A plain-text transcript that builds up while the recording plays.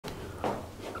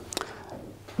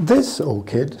This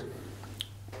orchid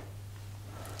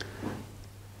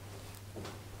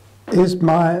is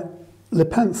my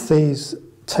Lepanthes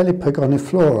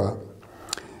telepogoniflora.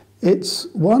 It's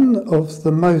one of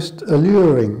the most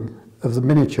alluring of the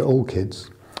miniature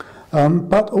orchids,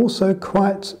 but also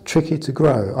quite tricky to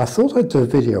grow. I thought I'd do a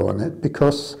video on it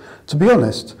because, to be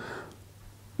honest,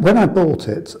 when I bought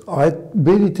it, I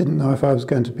really didn't know if I was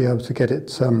going to be able to get it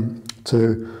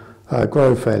to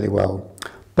grow fairly well.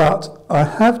 But I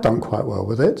have done quite well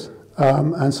with it,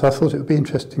 and so I thought it would be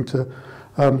interesting to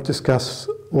discuss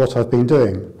what I've been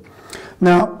doing.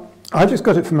 Now, I just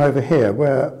got it from over here,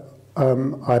 where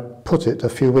I put it a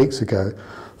few weeks ago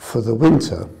for the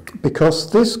winter,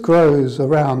 because this grows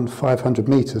around 500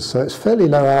 metres, so it's fairly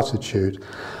low altitude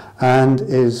and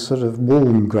is sort of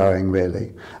warm growing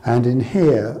really. And in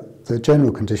here, the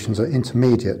general conditions are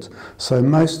intermediate, so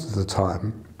most of the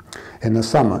time, in the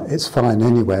summer, it's fine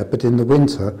anywhere, but in the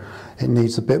winter, it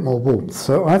needs a bit more warmth.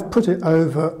 So I've put it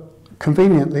over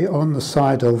conveniently on the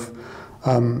side of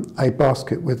a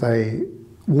basket with a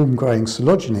warm-growing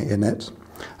coelogeny in it,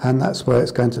 and that's where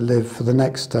it's going to live for the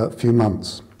next few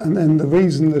months. And then the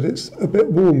reason that it's a bit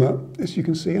warmer is you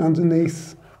can see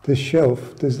underneath this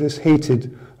shelf, there's this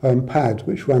heated pad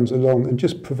which runs along and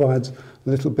just provides a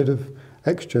little bit of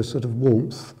extra sort of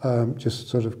warmth, just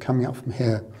sort of coming up from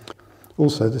here.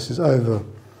 Also, this is over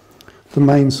the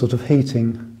main sort of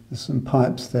heating. There's some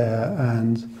pipes there,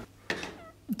 and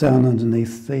down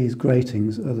underneath these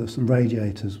gratings are there some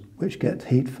radiators which get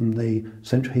heat from the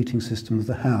central heating system of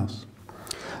the house.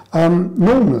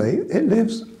 Normally, it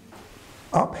lives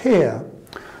up here,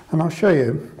 and I'll show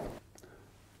you.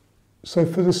 So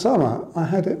for the summer, I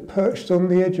had it perched on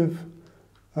the edge of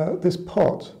this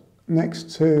pot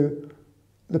next to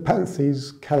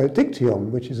Lepanthes calodictyon,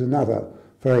 which is another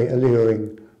very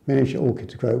alluring miniature orchid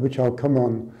to grow, which I'll come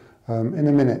on in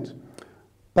a minute.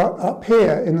 But up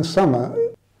here in the summer,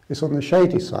 it's on the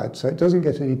shady side, so it doesn't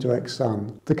get any direct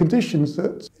sun. The conditions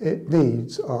that it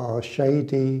needs are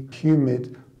shady,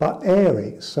 humid, but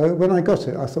airy. So when I got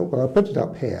it, I thought, well, I'll put it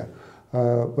up here,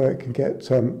 where it can get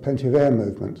plenty of air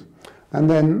movement. And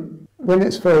then when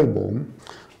it's very warm,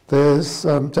 there's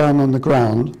down on the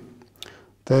ground,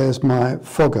 there's my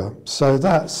fogger. So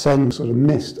that sends sort of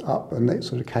mist up and it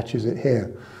sort of catches it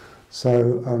here.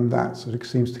 So that sort of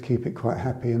seems to keep it quite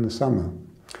happy in the summer.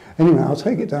 Anyway, I'll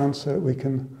take it down so we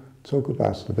can talk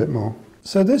about it a bit more.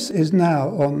 So this is now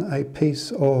on a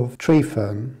piece of tree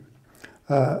fern.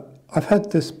 I've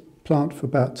had this plant for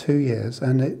about 2 years,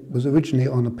 and it was originally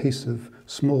on a piece of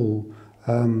small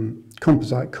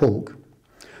composite cork,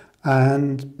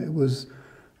 and it was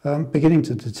beginning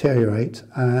to deteriorate,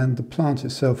 and the plant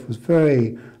itself was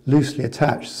very loosely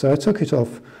attached. So I took it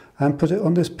off and put it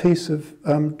on this piece of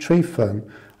tree fern,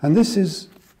 and this is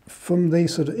from the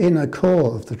sort of inner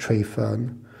core of the tree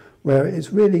fern, where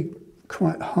it's really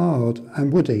quite hard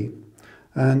and woody.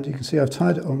 And you can see I've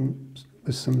tied it on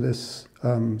with some of this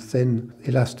thin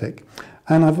elastic.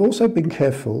 And I've also been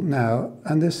careful now,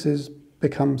 and this has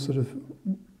become sort of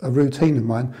a routine of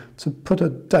mine, to put a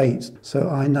date so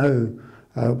I know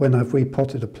when I've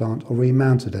repotted a plant or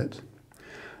remounted it.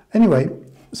 Anyway,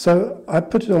 so I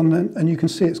put it on, and you can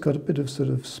see it's got a bit of sort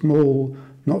of small,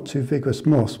 not too vigorous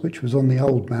moss, which was on the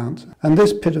old mount. And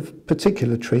this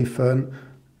particular tree fern,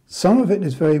 some of it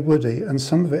is very woody, and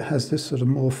some of it has this sort of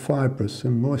more fibrous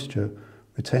and moisture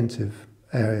retentive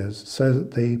areas, so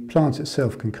that the plant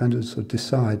itself can kind of sort of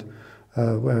decide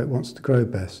where it wants to grow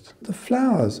best. The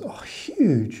flowers are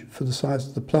huge for the size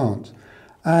of the plant,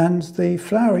 and the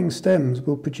flowering stems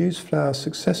will produce flowers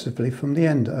successively from the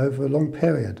end over a long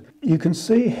period. You can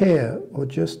see here, or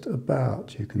just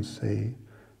about you can see,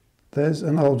 there's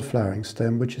an old flowering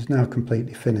stem which is now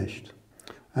completely finished,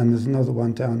 and there's another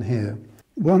one down here.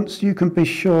 Once you can be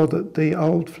sure that the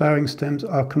old flowering stems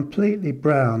are completely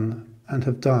brown and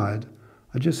have died,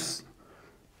 I just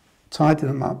tidied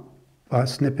them up by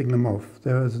snipping them off.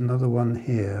 There is another one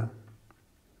here.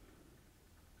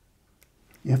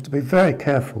 You have to be very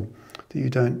careful that you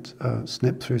don't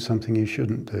snip through something you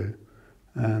shouldn't do.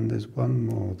 And there's one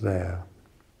more there.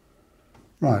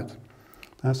 Right,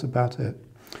 that's about it.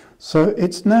 So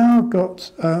it's now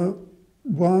got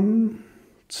 1,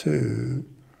 2,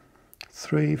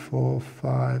 3, 4,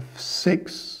 5,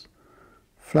 6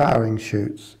 flowering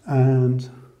shoots, and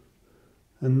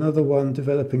another one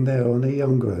developing there on a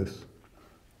young growth.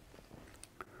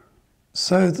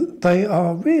 So they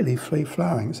are really free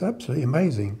flowering. It's absolutely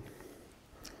amazing.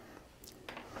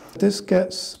 This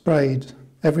gets sprayed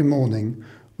every morning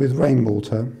with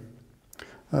rainwater,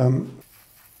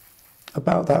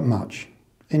 about that much,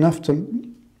 enough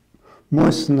to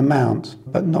moisten the mount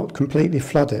but not completely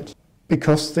flood it.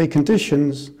 because the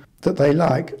conditions that they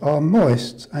like are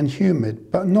moist and humid,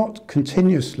 but not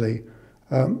continuously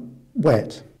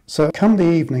wet. So come the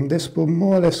evening, this will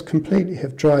more or less completely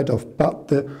have dried off, but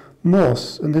the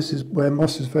moss, and this is where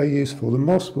moss is very useful, the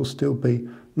moss will still be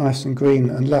nice and green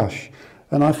and lush.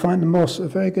 And I find the moss a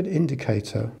very good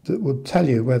indicator that will tell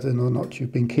you whether or not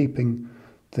you've been keeping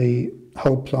the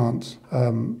whole plant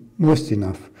moist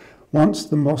enough. Once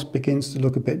the moss begins to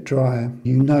look a bit dry,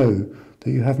 you know that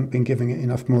you haven't been giving it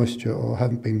enough moisture or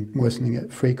haven't been moistening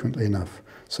it frequently enough.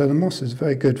 So the moss is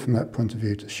very good from that point of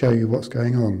view to show you what's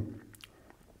going on.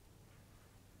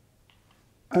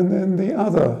 And then the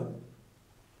other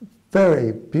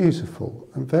very beautiful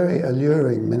and very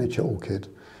alluring miniature orchid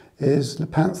is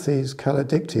Lepanthes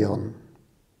calodictyon.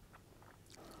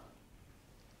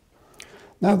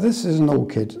 Now this is an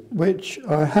orchid which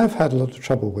I have had a lot of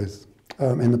trouble with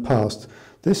in the past.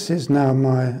 This is now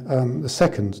the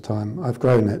second time I've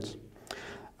grown it,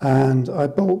 and I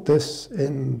bought this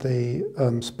in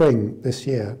the spring this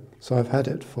year, so I've had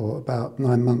it for about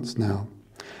 9 months now,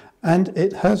 and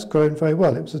it has grown very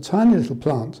well. It was a tiny little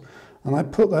plant, and I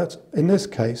put that in this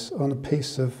case on a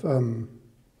piece of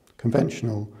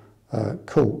conventional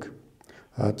cork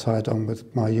tied on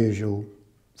with my usual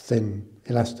thin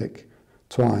elastic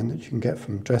twine that you can get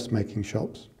from dressmaking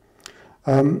shops,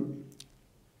 and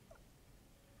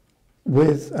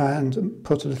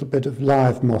put a little bit of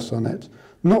live moss on it.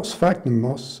 Not sphagnum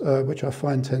moss, which I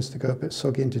find tends to go a bit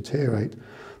soggy and deteriorate,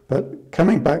 but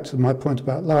coming back to my point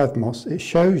about live moss, it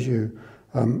shows you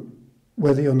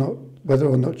whether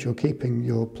or not you're keeping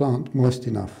your plant moist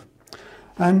enough.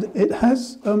 And it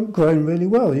has grown really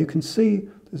well. You can see,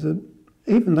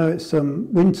 even though it's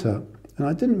winter, and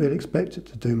I didn't really expect it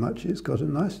to do much, it's got a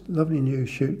nice, lovely new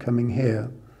shoot coming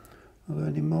here. Are there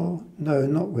any more? No,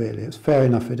 not really. It's fair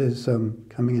enough. It is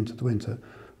coming into the winter.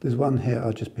 There's one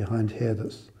here, just behind here,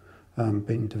 that's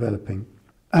been developing.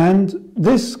 And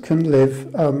this can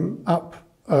live up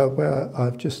where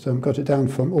I've just got it down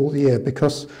from all the year,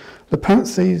 because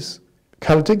Lepanthes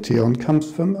calodictyon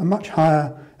comes from a much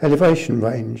higher elevation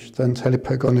range than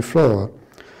telepogoniflora,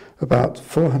 about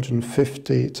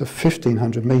 450 to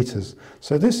 1500 metres.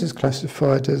 So this is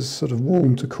classified as sort of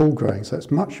warm to cool growing, so it's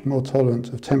much more tolerant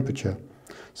of temperature.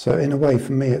 So in a way,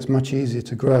 for me, it's much easier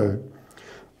to grow.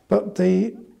 But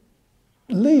the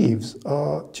leaves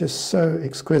are just so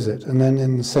exquisite, and then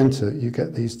in the centre you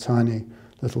get these tiny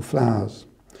little flowers.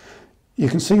 You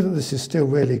can see that this is still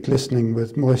really glistening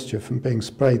with moisture from being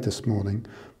sprayed this morning,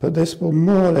 but this will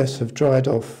more or less have dried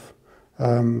off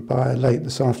by late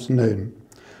this afternoon.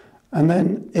 And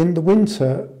then in the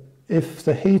winter, if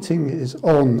the heating is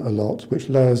on a lot, which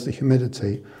lowers the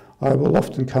humidity, I will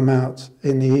often come out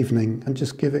in the evening and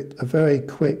just give it a very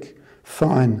quick,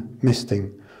 fine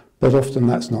misting. But often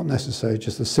that's not necessary,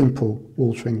 just a simple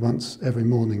watering once every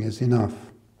morning is enough.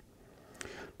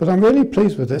 But I'm really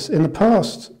pleased with this. In the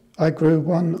past, I grew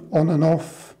one on and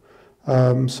off.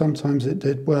 Sometimes it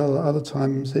did well, other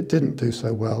times it didn't do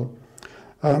so well.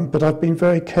 But I've been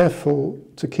very careful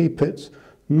to keep it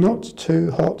not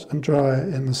too hot and dry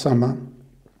in the summer,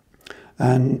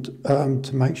 and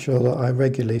to make sure that I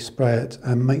regularly spray it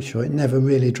and make sure it never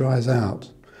really dries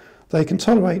out. They can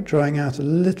tolerate drying out a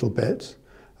little bit,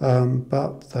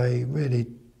 but they really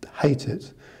hate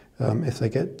it if they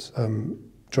get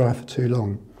dry for too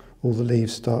long. All the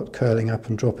leaves start curling up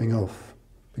and dropping off,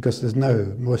 because there's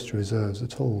no moisture reserves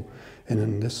at all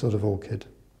in this sort of orchid.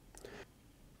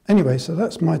 Anyway, so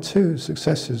that's my 2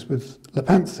 successes with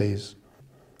Lepanthes.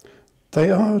 They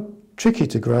are tricky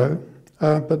to grow,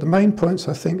 but the main points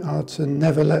I think are to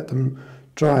never let them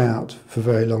dry out for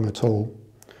very long at all,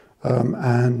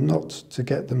 and not to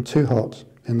get them too hot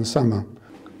in the summer.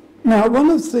 Now, one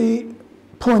of the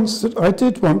points that I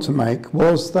did want to make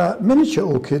was that miniature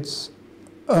orchids,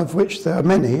 of which there are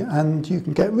many, and you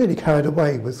can get really carried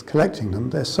away with collecting them,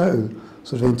 they're so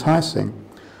sort of enticing.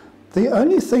 The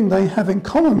only thing they have in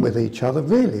common with each other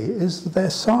really is their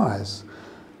size.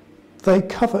 They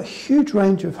cover a huge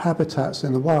range of habitats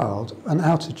in the wild and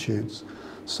altitudes.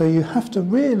 So you have to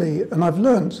really, and I've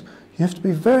learnt, you have to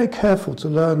be very careful to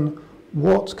learn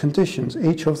what conditions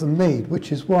each of them need,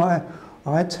 which is why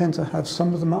I tend to have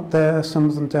some of them up there, some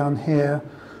of them down here,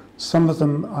 some of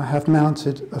them I have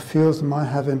mounted, a few of them I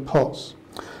have in pots.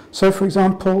 So for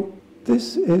example,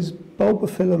 this is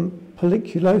Bulbophyllum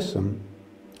polliculosum.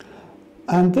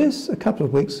 And this, a couple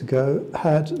of weeks ago,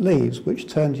 had leaves which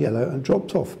turned yellow and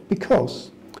dropped off because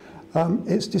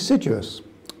it's deciduous.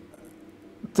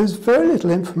 There's very little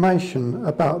information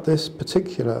about this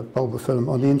particular Bulbophyllum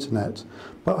on the internet,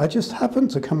 but I just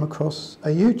happened to come across a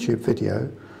YouTube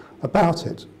video about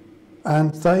it.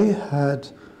 And they had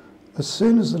as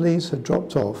soon as the leaves had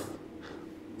dropped off,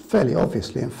 fairly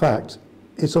obviously in fact,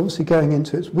 it's obviously going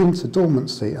into its winter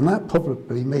dormancy, and that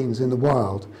probably means in the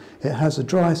wild it has a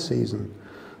dry season.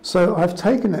 So I've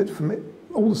taken it from it,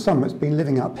 all the summer it's been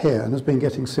living up here and has been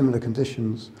getting similar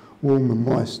conditions, warm and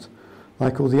moist,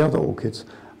 like all the other orchids.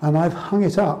 And I've hung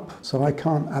it up so I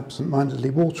can't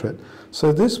absent-mindedly water it.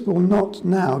 So this will not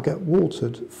now get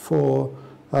watered for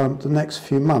the next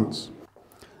few months.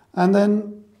 And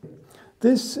then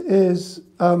this is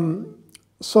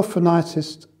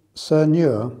Sophronitis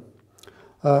cernua,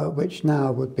 which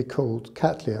now would be called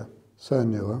Cattleya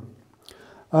cernua.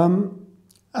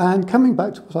 And coming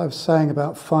back to what I was saying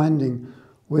about finding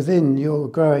within your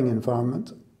growing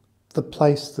environment the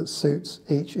place that suits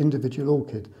each individual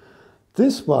orchid,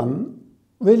 this one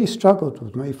really struggled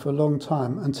with me for a long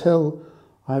time until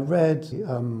I read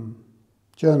a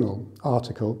journal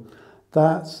article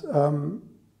that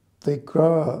the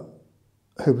grower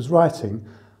who was writing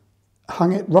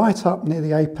hung it right up near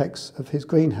the apex of his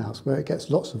greenhouse where it gets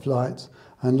lots of light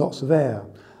and lots of air.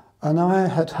 And I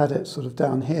had had it sort of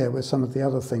down here with some of the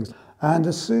other things. And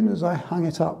as soon as I hung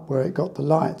it up where it got the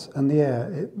light and the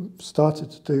air, it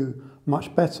started to do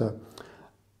much better.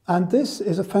 And this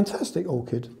is a fantastic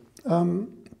orchid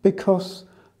because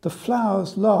the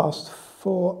flowers last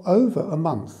for over a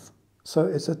month. So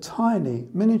it's a tiny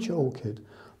miniature orchid,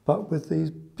 but with these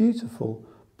beautiful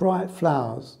bright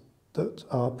flowers that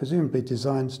are presumably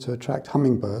designed to attract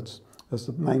hummingbirds as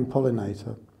the main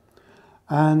pollinator.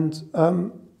 And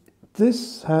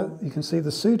you can see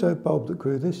the pseudo bulb that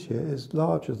grew this year is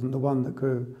larger than the one that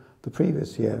grew the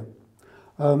previous year.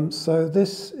 So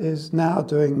this is now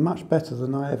doing much better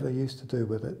than I ever used to do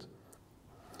with it.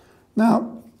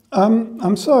 Now,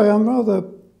 I'm sorry, I'm rather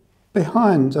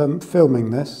behind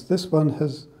filming this. This one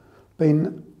has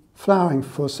been flowering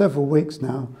for several weeks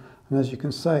now, and as you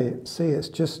can see, it's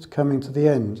just coming to the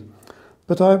end.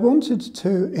 But I wanted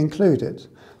to include it.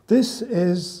 This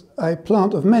is a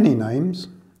plant of many names.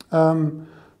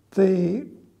 The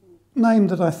name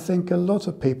that I think a lot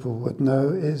of people would know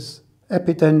is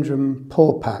Epidendrum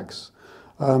porpax,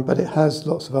 but it has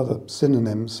lots of other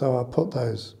synonyms, so I'll put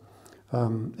those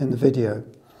in the video.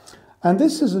 And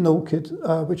this is an orchid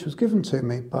which was given to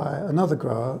me by another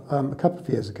grower a couple of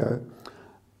years ago.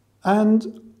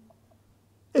 And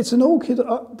it's an orchid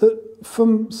that,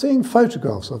 from seeing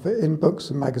photographs of it in books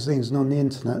and magazines and on the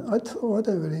internet, I thought,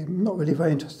 I'm not really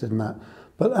very interested in that.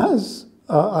 But as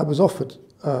I was offered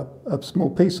a small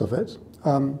piece of it,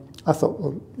 I thought,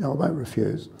 well, I won't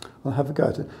refuse. I'll have a go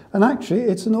at it. And actually,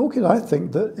 it's an orchid, I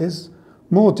think, that is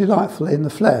more delightful in the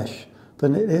flesh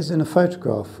than it is in a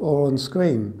photograph or on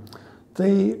screen.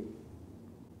 The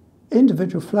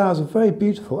individual flowers are very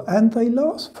beautiful, and they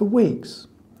last for weeks.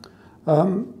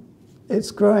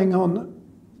 It's growing on,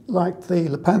 like the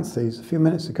Lepanthes a few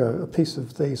minutes ago, a piece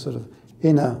of the sort of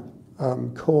inner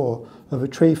core of a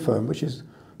tree fern, which is,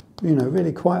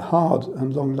 really quite hard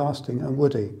and long-lasting and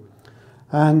woody.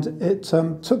 And it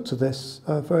took to this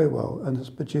very well and has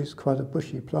produced quite a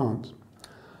bushy plant.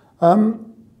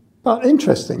 But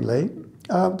interestingly,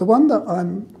 the one that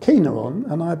I'm keener on,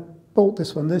 and I bought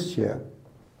this one this year,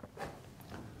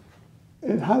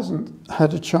 it hasn't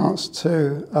had a chance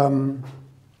to,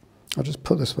 I'll just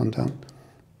put this one down.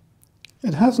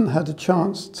 It hasn't had a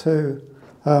chance to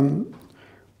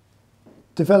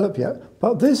develop yet,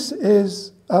 but this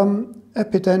is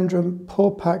Epidendrum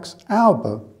porpax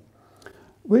Alba,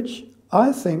 which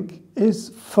I think is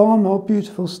far more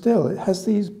beautiful still. It has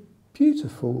these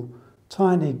beautiful,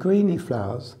 tiny, greeny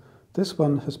flowers. This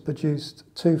one has produced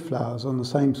 2 flowers on the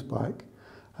same spike,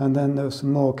 and then there are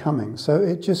some more coming. So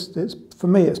for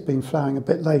me, it's been flowering a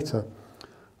bit later.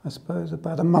 I suppose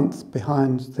about a month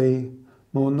behind the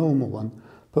more normal one.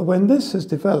 But when this has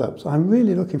developed, I'm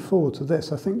really looking forward to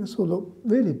this. I think this will look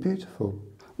really beautiful.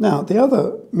 Now, the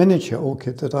other miniature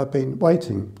orchid that I've been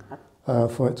waiting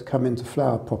for it to come into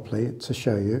flower properly to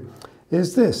show you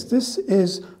is this. This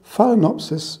is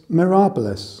Phalaenopsis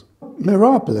mirabilis.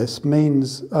 Mirabilis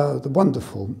means the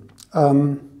wonderful,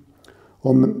 or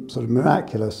sort of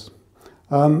miraculous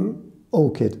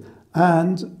orchid.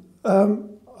 And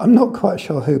I'm not quite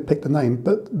sure who picked the name,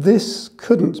 but this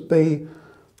couldn't be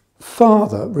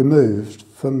farther removed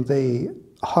from the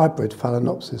hybrid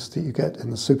Phalaenopsis that you get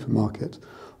in the supermarket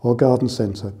or garden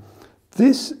centre.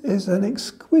 This is an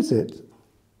exquisite,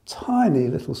 tiny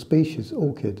little species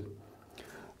orchid.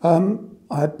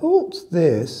 I bought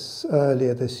this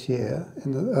earlier this year,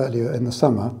 earlier in the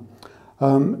summer.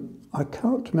 I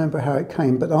can't remember how it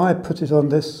came, but I put it on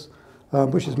this,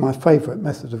 which is my favourite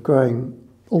method of growing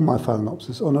all my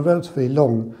Phalaenopsis, on a relatively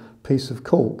long piece of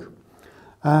cork,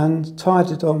 and tied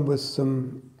it on with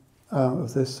some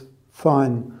of this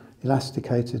fine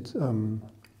elasticated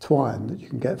twine that you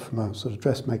can get from a sort of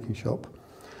dressmaking shop.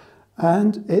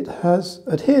 And it has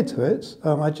adhered to it.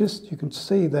 You can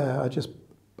see there, I just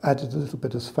added a little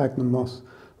bit of sphagnum moss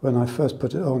when I first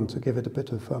put it on to give it a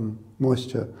bit of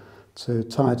moisture to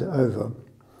tide it over.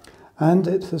 And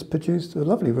it has produced a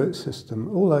lovely root system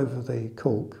all over the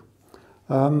cork.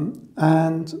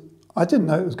 And I didn't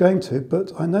know it was going to,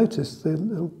 but I noticed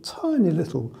the tiny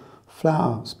little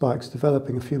flower spikes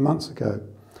developing a few months ago.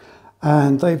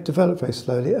 And they've developed very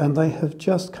slowly, and they have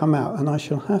just come out, and I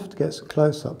shall have to get some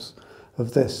close-ups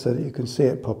of this so that you can see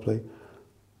it properly.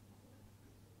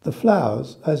 The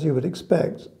flowers, as you would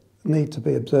expect, need to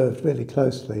be observed really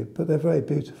closely, but they're very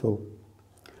beautiful.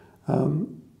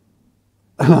 And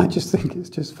I just think it's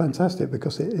just fantastic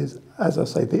because it is, as I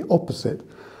say, the opposite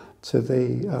to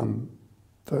the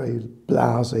very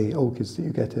blousy orchids that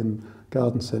you get in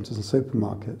garden centres and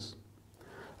supermarkets.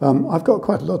 I've got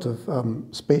quite a lot of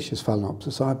species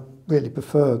Phalaenopsis. I really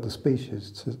prefer the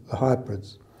species to the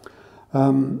hybrids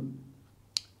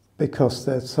because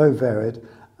they're so varied.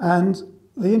 And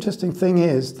the interesting thing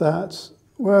is that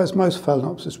whereas most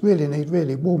Phalaenopsis really need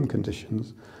really warm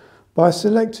conditions, by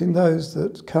selecting those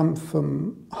that come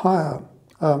from higher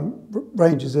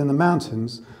ranges in the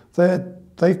mountains,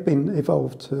 they've been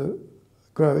evolved to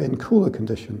grow in cooler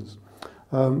conditions,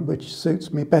 which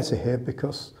suits me better here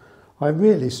because I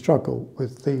really struggle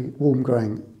with the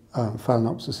warm-growing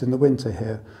Phalaenopsis in the winter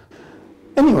here.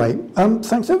 Anyway,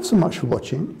 thanks ever so much for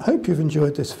watching. Hope you've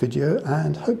enjoyed this video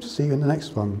and hope to see you in the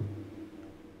next one.